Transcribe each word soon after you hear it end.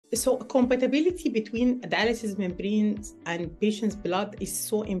So compatibility between dialysis membranes and patient's blood is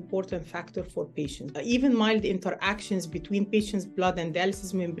so important factor for patients. Even mild interactions between patient's blood and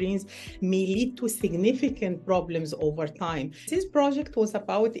dialysis membranes may lead to significant problems over time. This project was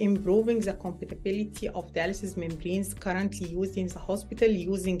about improving the compatibility of dialysis membranes currently used in the hospital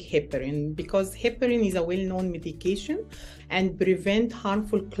using heparin, because heparin is a well-known medication and prevent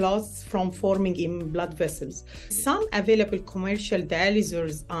harmful clots from forming in blood vessels. Some available commercial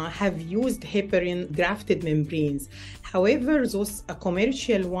dialysers have used heparin grafted membranes. However, those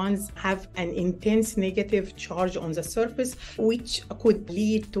commercial ones have an intense negative charge on the surface, which could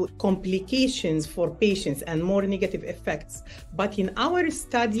lead to complications for patients and more negative effects. But in our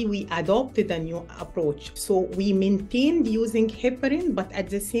study, we adopted a new approach. So we maintained using heparin, but at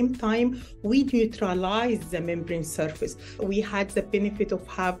the same time, we neutralized the membrane surface. We had the benefit of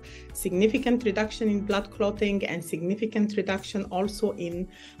have significant reduction in blood clotting and significant reduction also in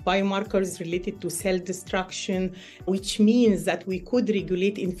biomarkers related to cell destruction, which means that we could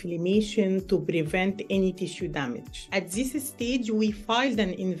regulate inflammation to prevent any tissue damage. At this stage, we filed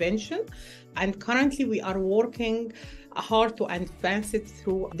an invention, and currently we are working hard to advance it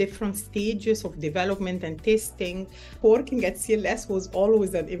through different stages of development and testing. Working at c.l.s. was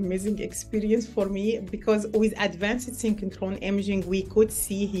always an amazing experience for me, because with advanced synchrotron imaging, we could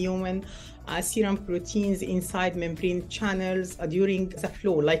see human serum proteins inside membrane channels during the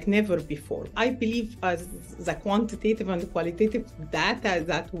flow like never before. I believe the quantitative and qualitative data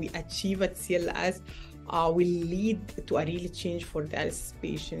that we achieve at c.l.s. will lead to a real change for dialysis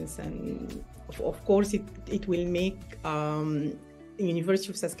patients, and of course it will make University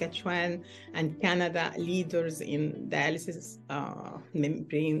of Saskatchewan and Canada leaders in dialysis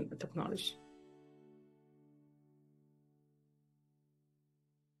membrane technology.